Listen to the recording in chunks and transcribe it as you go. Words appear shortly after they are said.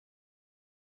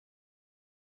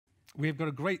we've got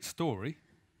a great story,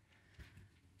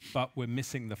 but we're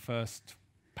missing the first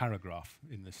paragraph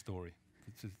in the story.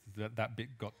 That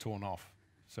bit got torn off.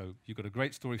 So you've got a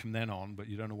great story from then on, but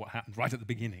you don't know what happened right at the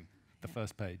beginning, the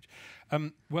first page.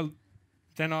 Well,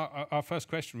 then our first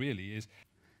question really is,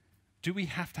 do we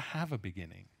have to have a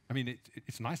beginning? I mean,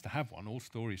 it's nice to have one. All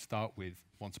stories start with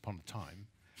once upon a time.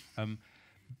 And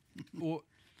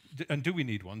do we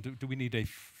need one? Do we need a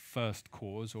first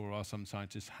cause, or are some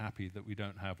scientists happy that we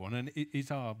don't have one? And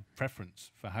is our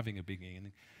preference for having a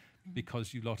beginning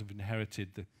because you lot have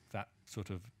inherited that sort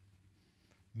of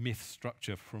myth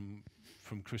structure from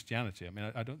Christianity? I mean,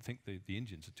 I don't think the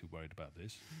Indians are too worried about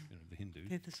this, the Hindus.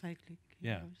 They're the cyclic.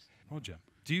 Yeah. Roger,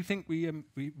 do you think we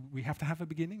have to have a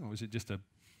beginning, or is it just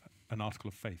an article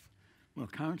of faith? Well,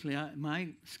 currently my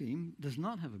scheme does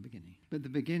not have a beginning, but the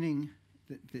beginning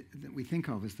that we think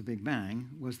of as the Big Bang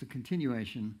was the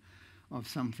continuation of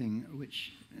something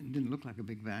which didn't look like a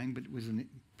Big Bang, but was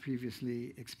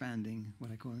previously expanding,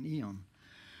 what I call an eon.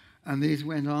 And these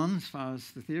went on, as far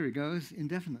as the theory goes,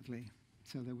 indefinitely.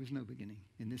 So there was no beginning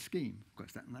in this scheme. Of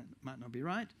course, that might not be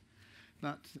right,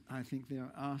 but I think there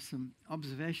are some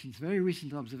observations, very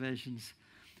recent observations,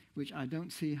 which I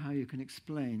don't see how you can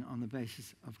explain on the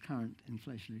basis of current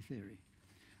inflationary theory.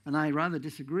 And I rather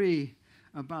disagree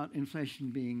about inflation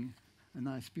being a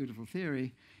nice, beautiful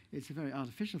theory. It's a very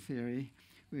artificial theory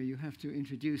where you have to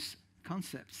introduce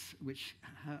concepts which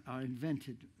are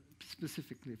invented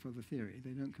specifically for the theory.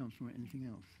 They don't come from anything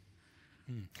else.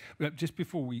 Well, just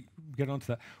before we get on to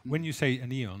that, when you say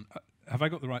an eon, have I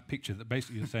got the right picture that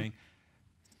basically you're saying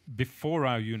before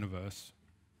our universe,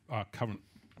 our current,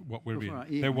 what we're Before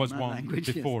in, there was one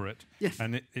language, before it, yes.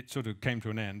 and it sort of came to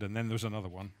an end, and then there was another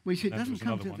one. Well, you see, it doesn't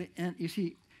come to the end. You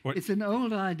see, it's an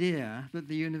old idea that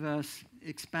the universe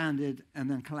expanded and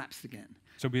then collapsed again.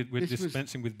 So we're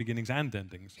dispensing with beginnings and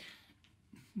endings.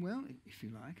 Well, if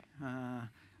you like.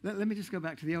 Let me just go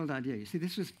back to the old idea. You see,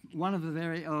 this was one of the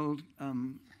very old,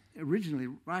 originally,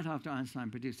 right after Einstein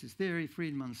produced his theory,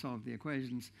 Friedman solved the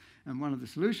equations, and one of the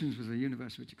solutions was a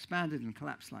universe which expanded and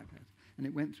collapsed like that. And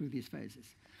it went through these phases.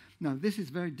 Now, this is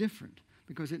very different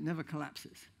because it never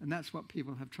collapses. And that's what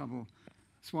people have trouble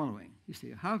swallowing. You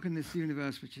see, how can this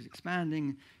universe, which is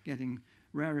expanding, getting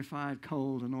rarefied,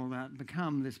 cold, and all that,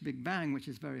 become this Big Bang, which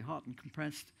is very hot and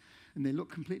compressed, and they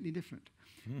look completely different.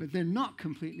 But they're not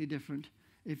completely different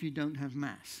if you don't have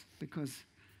mass, because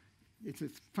it's a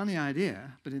funny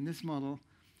idea, but in this model,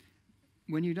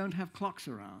 when you don't have clocks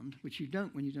around, which you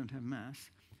don't when you don't have mass,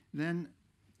 then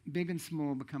big and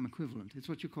small become equivalent. It's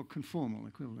what you call conformal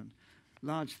equivalent.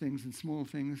 Large things and small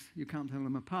things, you can't tell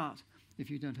them apart if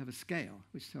you don't have a scale,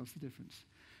 which tells the difference.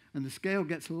 And the scale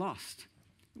gets lost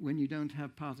when you don't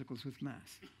have particles with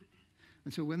mass.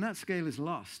 And so when that scale is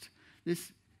lost,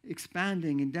 this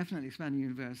indefinitely expanding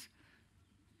universe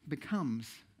becomes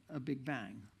a Big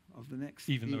Bang of the next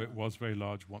Even eon. though it was very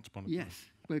large once upon a time. Yes.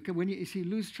 But when you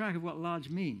lose track of what large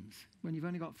means, when you've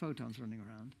only got photons running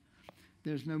around,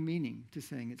 there's no meaning to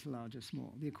saying it's large or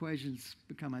small. The equations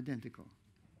become identical.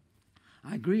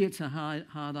 I agree it's a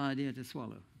hard idea to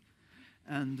swallow.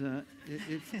 And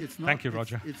it's not... Thank you,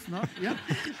 Roger. It's not... Yeah.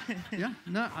 Yeah.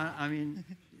 No, I mean,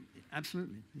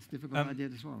 absolutely. It's a difficult idea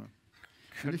to swallow.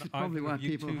 And this is probably why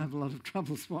people have a lot of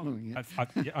trouble swallowing it.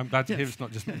 I'm glad to hear it's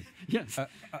not just me. Yes.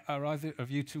 Are either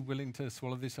of you two willing to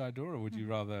swallow this idea, or would you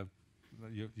rather...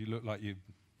 You look like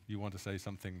you want to say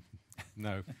something.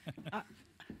 No.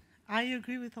 I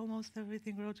agree with almost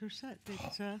everything Roger said.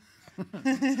 It's,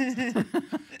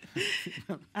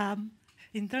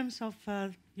 in terms of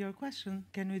your question,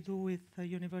 can we do with a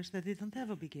universe that didn't have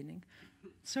a beginning?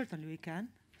 Certainly we can,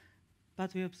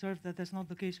 but we observe that that's not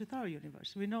the case with our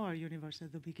universe. We know our universe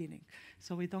at the beginning,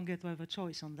 so we don't get to have a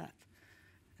choice on that.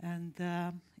 And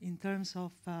in terms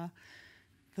of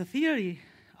the theory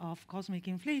of cosmic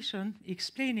inflation,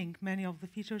 explaining many of the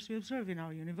features we observe in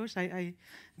our universe. I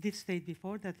did state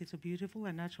before that it's a beautiful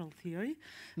and natural theory.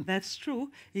 That's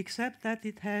true, except that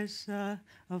it has a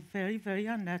very, very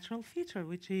unnatural feature,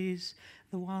 which is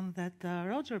the one that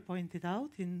Roger pointed out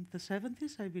in the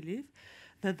 70s, I believe,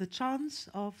 that the chance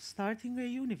of starting a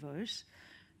universe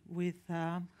with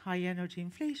high energy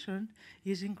inflation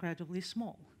is incredibly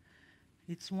small.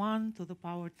 It's 1 to the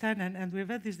power 10, and we've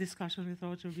had this discussion with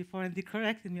Roger before, and he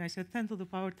corrected me. I said 10 to the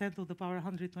power 10 to the power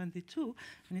 122,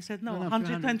 and he said, no,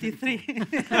 123.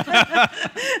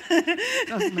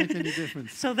 Doesn't make any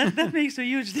difference. So that makes a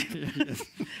huge difference. Yes.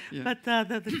 Yeah. But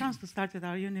the chance to start with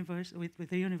our universe,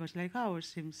 with a universe like ours,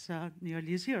 seems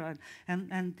nearly zero.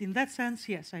 And in that sense,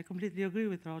 yes, I completely agree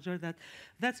with Roger that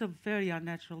that's a very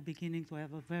unnatural beginning to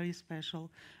have, a very special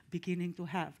beginning to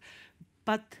have.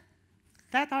 But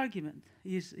that argument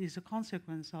is a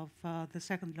consequence of the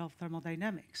second law of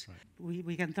thermodynamics. Right.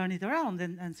 We can turn it around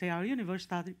and say our universe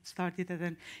started at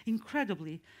an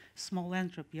incredibly small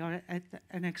entropy, or at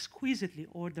an exquisitely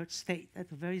ordered state,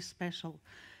 at a very special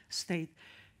state.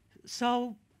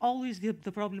 So always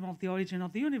the problem of the origin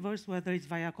of the universe, whether it's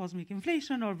via cosmic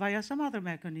inflation or via some other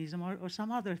mechanism or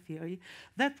some other theory,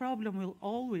 that problem will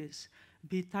always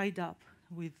be tied up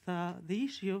with the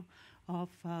issue of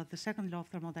the second law of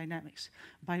thermodynamics,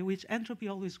 by which entropy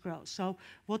always grows. So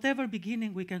whatever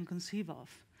beginning we can conceive of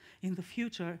in the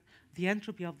future, the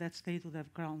entropy of that state would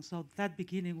have grown. So that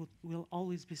beginning will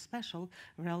always be special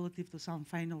relative to some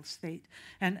final state.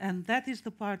 And that is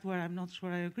the part where I'm not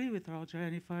sure I agree with Roger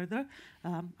any further.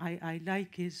 I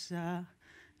like his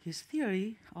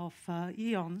theory of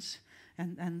eons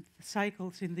and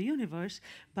cycles in the universe,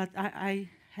 but I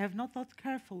have not thought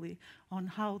carefully on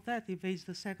how that evades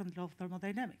the second law of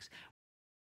thermodynamics.